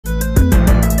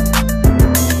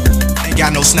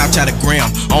got no Snapchat or gram.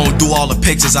 I don't do all the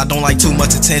pictures, I don't like too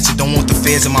much attention. Don't want the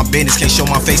feds in my business, can't show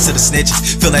my face to the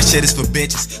snitches. Feel that shit is for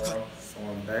bitches. So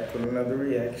I'm back with another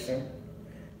reaction.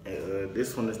 And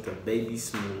this one is the Baby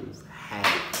Smoove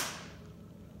Habit.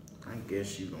 I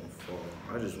guess you gonna fall.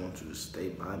 I just want you to stay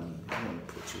by me. I want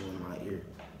to put you in my ear.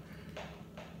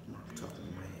 I'm talking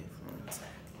in my headphones.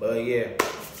 But yeah,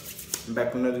 I'm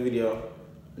back with another video.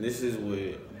 This is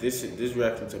with this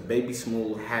reaction to Baby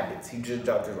Smoove Habits. He just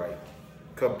dropped it like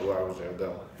a couple hours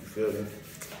ago. You feel me?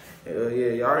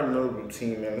 Yeah, y'all already know the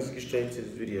routine, man. Let's get straight to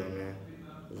this video, man.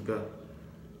 Let's go.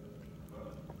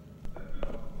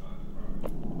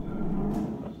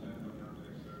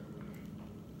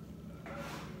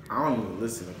 I don't even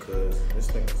listen to Cuz. This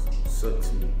nigga sucks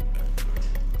to me.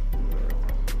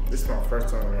 This is my first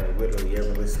time I literally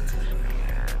ever listened to him.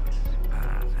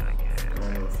 I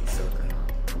don't know if he's sucking.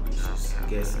 I'm just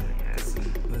guessing.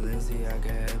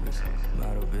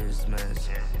 Model bitch smash,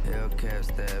 Hellcat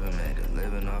stabbing, made a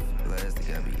living off of plastic.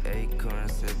 I be acorn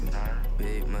sipping,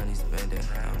 big money spending.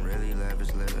 I'm really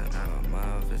lavish living. My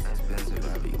office expensive.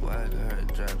 I be whack her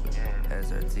dropping.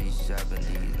 SRT shopping,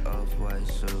 these off-white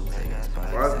shoes. They got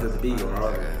spikes. Why's the beat on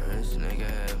all that? Rich nigga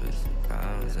habits,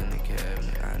 pounds in the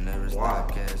cabinet. I never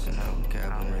stop cashing, no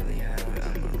cap, I'm really happy.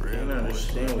 I'm a real. I don't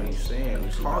understand what you're saying.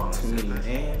 Talk to me,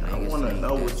 man. I wanna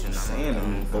know what you're saying to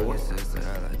me, boy.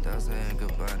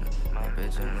 My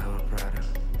bitch, I'm never proud of.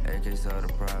 AK saw the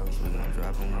problems, we gon'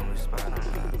 drop them when we spot them. I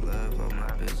love all my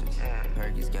bitches.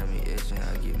 Perky's got me itching,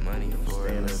 I get money for it.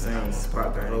 Stay in the same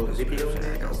spot the whole video.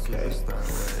 Okay.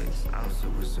 I'm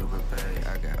super paid.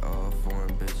 I got all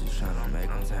foreign bitches tryna make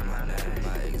them take my name.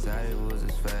 My anxiety was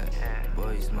as fat.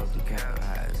 Boy, you smoking cap,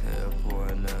 high as hell,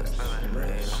 pouring nuts. I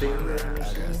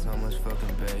got so much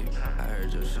fucking babe. I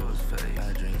heard your shit was fake.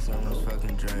 I drink so much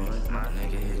fucking drink. My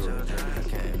nigga hit your drink. I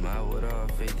came out with all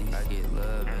 50. I get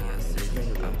love in your city.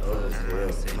 I'm close to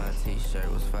my city. My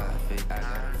t-shirt was 550. I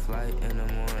got a flight in the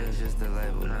morning. It's just the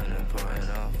label. Nothing pouring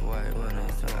off white when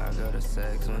it's torn. I go to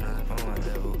sex when it's pouring.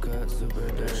 Double cut, super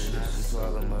dirty. She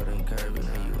swallow more than Kirby.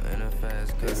 When you in a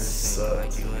fast car, it seems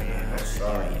like you in a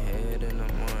hurry. Give me head in the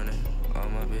morning. All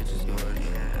my bitches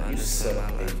gorgeous. Understand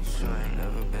my life. You ain't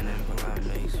never been in pop.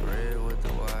 Mix red with the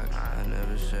white. I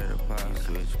never shared a pop. You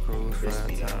switch crews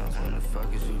 5 times. When the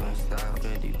fuck is you gon' stop?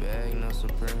 Fendi bag, no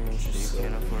Supreme. You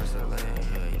can't afford Celine.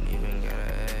 You ain't even got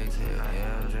an eggs here.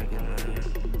 Yeah, I'm drinking money.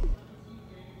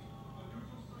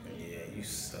 Yeah, you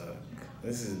suck.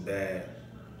 This is bad.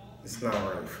 It's not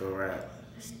right for rap.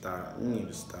 Stop. You need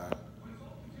to stop.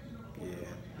 Yeah,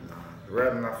 nah.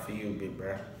 Rap not for you, big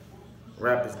bro.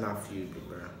 Rap is not for you, big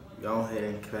bro. Go ahead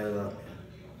and cut it up, man.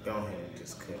 Go ahead and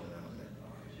just cut it out,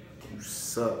 man. You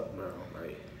suck, bro.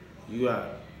 Like, you got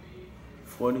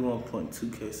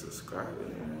 41.2K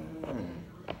subscribers.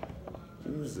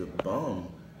 You was a bum.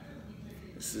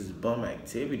 This is bum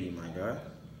activity, my guy.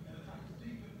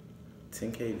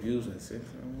 10K views and 6.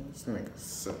 This nigga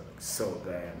sucks so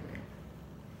bad, man.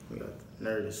 We got the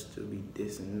nerve to still be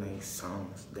dissing nice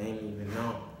songs. They ain't even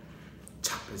know.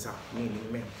 Choppers out,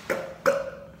 man.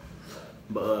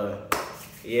 But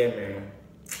yeah, man,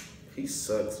 he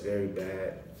sucks very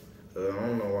bad. I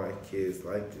don't know why kids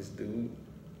like this dude.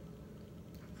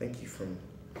 I think he's from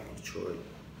Detroit.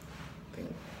 I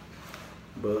think.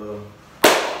 But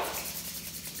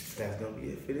that's gonna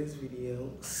be it for this video.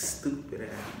 Stupid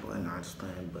ass boy. Nah, just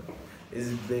playing. But it's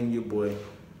been your boy.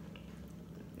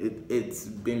 It's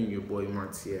been your boy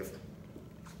Mark TF.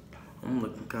 I'm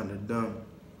looking kind of dumb.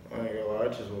 I ain't gonna lie, I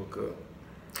just woke up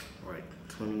like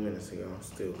 20 minutes ago. I'm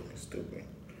still looking stupid.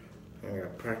 I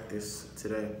got practice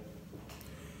today.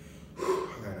 I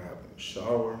gotta hop in the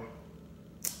shower.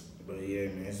 But yeah,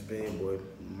 man, it's been your boy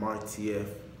Mark TF,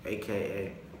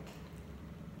 aka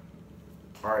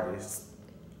artist,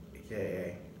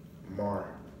 aka Mar,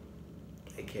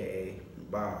 aka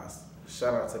Boss.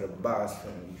 Shout out to the Boss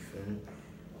family, you feel me?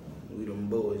 We them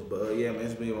boys. But yeah, man,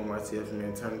 it's been your boy Mark TF,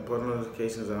 man. Turn the post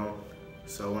notifications on.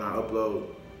 So when I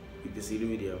upload, you can see the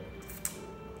video.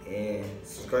 And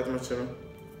subscribe to my channel,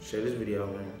 share this video,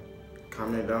 man.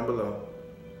 Comment down below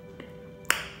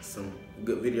some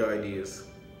good video ideas.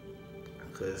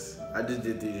 Cause I just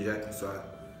did the reaction so I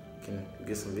can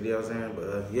get some videos in.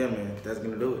 But yeah, man, that's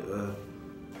gonna do it.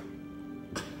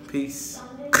 Peace.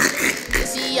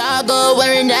 See y'all go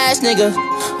wearing ass, nigga.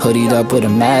 Hoodied up with a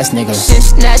mask, nigga. Shit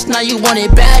snatched, now you want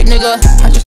it back, nigga.